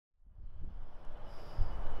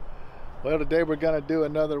Well, today we're going to do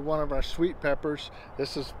another one of our sweet peppers.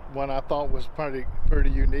 This is one I thought was pretty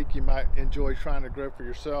unique. You might enjoy trying to grow for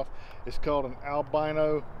yourself. It's called an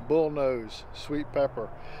albino bullnose sweet pepper.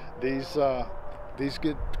 These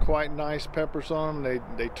get quite nice peppers on them.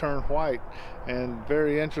 They turn white, and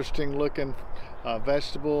very interesting looking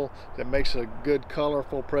vegetable that makes a good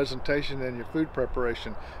colorful presentation in your food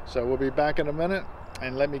preparation. So we'll be back in a minute,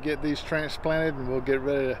 and let me get these transplanted, and we'll get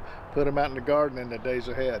ready to put them out in the garden in the days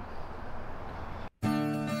ahead.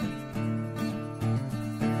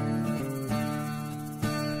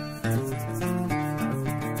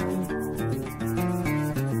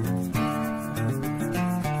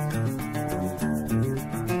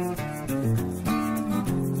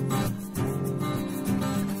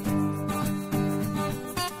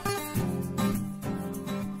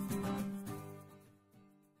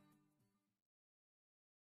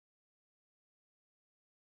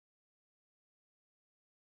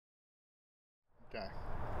 Okay.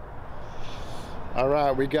 All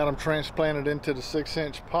right, we got them transplanted into the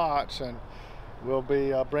 6-inch pots, and we'll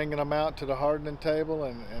be bringing them out to the hardening table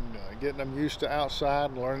and getting them used to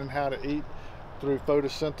outside and learning how to eat through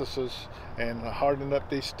photosynthesis and hardening up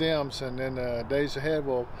these stems. And then days ahead,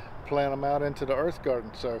 we'll plant them out into the earth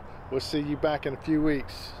garden. So we'll see you back in a few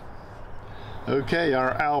weeks. Okay,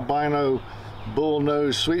 our albino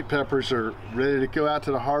bullnose sweet peppers are ready to go out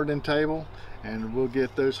to the hardening table, and we'll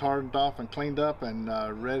get those hardened off and cleaned up and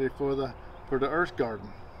ready for the earth garden.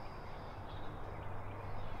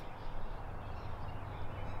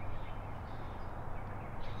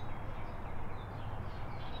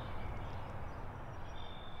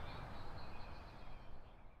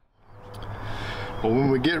 Well,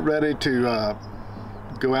 when we get ready to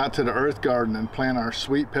go out to the earth garden and plant our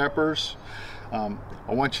sweet peppers, I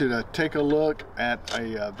want you to take a look at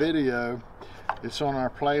a video. It's on our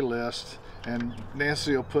playlist, and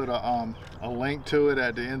Nancy will put a link to it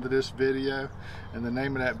at the end of this video, and the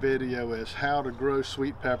name of that video is How to Grow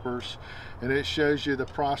Sweet Peppers, and it shows you the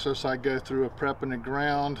process I go through of prepping the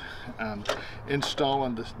ground,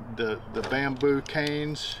 installing the bamboo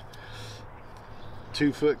canes,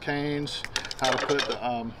 2-foot canes, how to put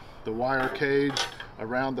the wire cage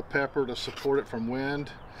around the pepper to support it from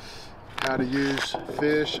wind, how to use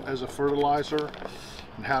fish as a fertilizer,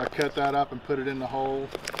 and how to cut that up and put it in the hole.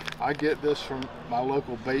 I get this from my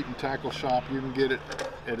local bait and tackle shop. You can get it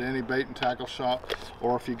at any bait and tackle shop,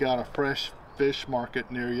 or if you got a fresh fish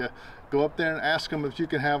market near you, go up there and ask them if you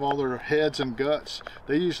can have all their heads and guts.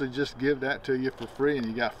 They usually just give that to you for free, and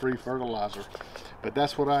you got free fertilizer. But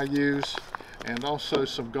that's what I use, and also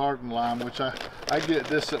some garden lime, which I get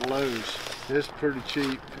this at Lowe's. It's pretty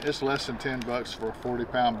cheap. It's less than 10 bucks for a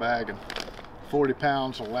 40-pound bag, and 40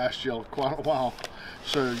 pounds will last you quite a while.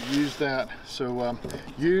 So use that. So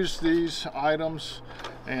use these items,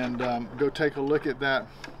 and go take a look at that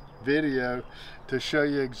video to show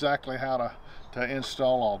you exactly how to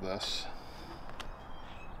install all this.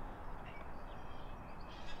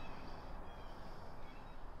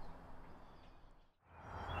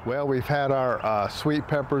 Well, we've had our sweet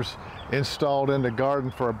peppers installed in the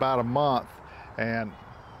garden for about a month, and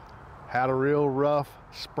had a real rough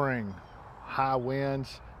spring. High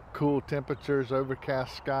winds, cool temperatures,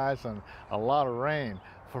 overcast skies, and a lot of rain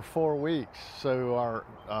for 4 weeks. So our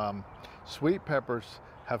sweet peppers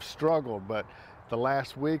have struggled, but the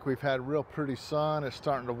last week we've had real pretty sun. It's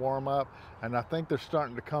starting to warm up, and I think they're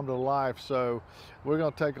starting to come to life. So we're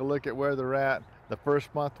going to take a look at where they're at. The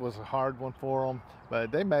first month was a hard one for them,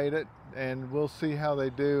 but they made it, and we'll see how they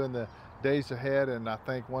do in the days ahead. And I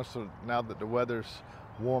think now that the weather's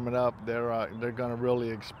warming up, they're going to really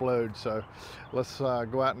explode. So let's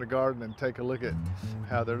go out in the garden and take a look at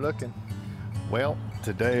how they're looking. Well,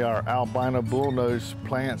 today our albino bullnose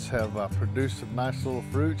plants have produced some nice little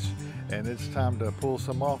fruits, and it's time to pull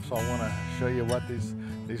some off. So I want to show you what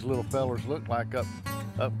these little fellers look like up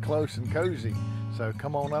close and cozy. So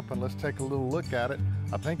come on up and let's take a little look at it.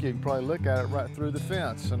 I think you can probably look at it right through the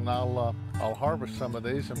fence, and I'll harvest some of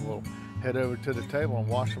these, and we'll head over to the table and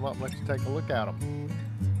wash them up and let you take a look at them.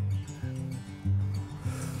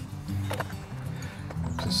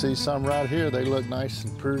 You can see some right here. They look nice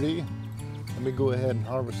and pretty. Let me go ahead and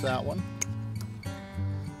harvest that one.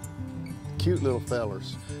 Cute little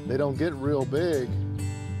fellers. They don't get real big,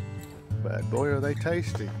 but boy are they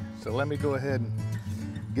tasty. So let me go ahead and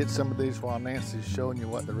get some of these while Nancy's showing you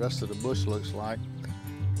what the rest of the bush looks like.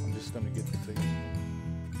 I'm just going to get the seeds.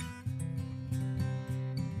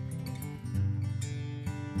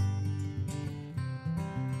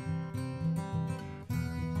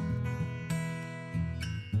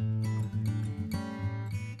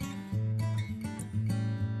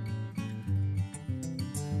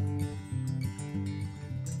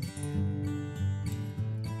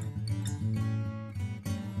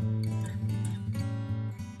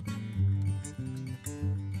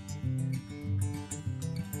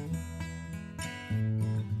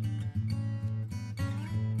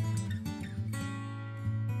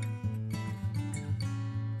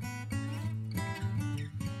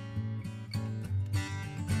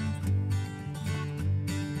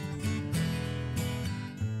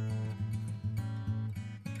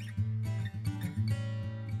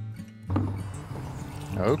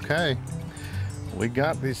 Okay, we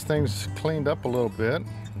got these things cleaned up a little bit.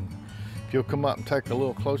 If you'll come up and take a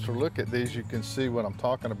little closer look at these, you can see what I'm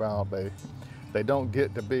talking about. They don't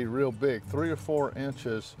get to be real big. 3 or 4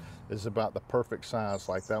 inches is about the perfect size,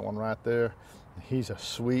 like that one right there. He's a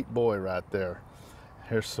sweet boy right there.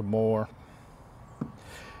 Here's some more.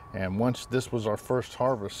 And once this was our first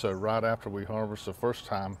harvest, so right after we harvest the first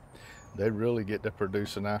time, they really get to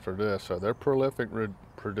producing after this. So they're prolific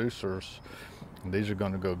producers. And these are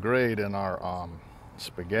going to go great in our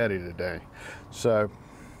spaghetti today. So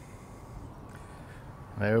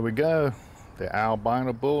there we go, the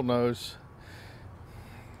albino bullnose.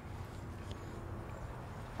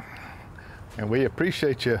 And we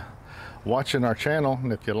appreciate you watching our channel,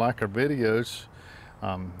 and if you like our videos,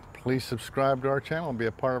 please subscribe to our channel and be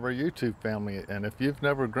a part of our YouTube family. And if you've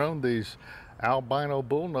never grown these albino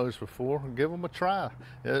bullnose before, give them a try.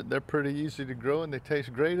 They're pretty easy to grow and they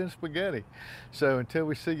taste great in spaghetti. So until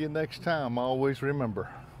we see you next time, always remember,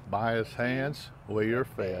 by his hands we are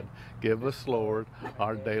fed. Give us, Lord,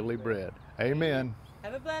 our daily bread. Amen.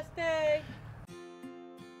 Have a blessed day.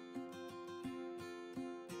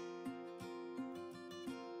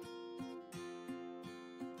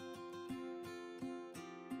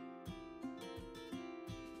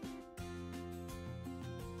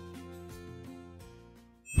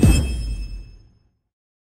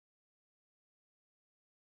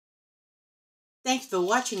 Thanks for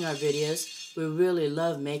watching our videos. We really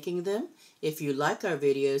love making them. If you like our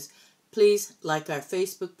videos, please like our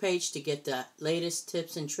Facebook page to get the latest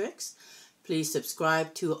tips and tricks. Please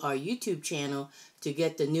subscribe to our YouTube channel to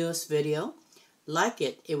get the newest video. Like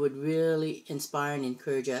it, it would really inspire and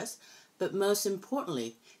encourage us. But most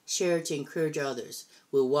importantly, share it to encourage others.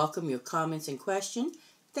 We'll welcome your comments and questions.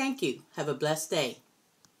 Thank you. Have a blessed day.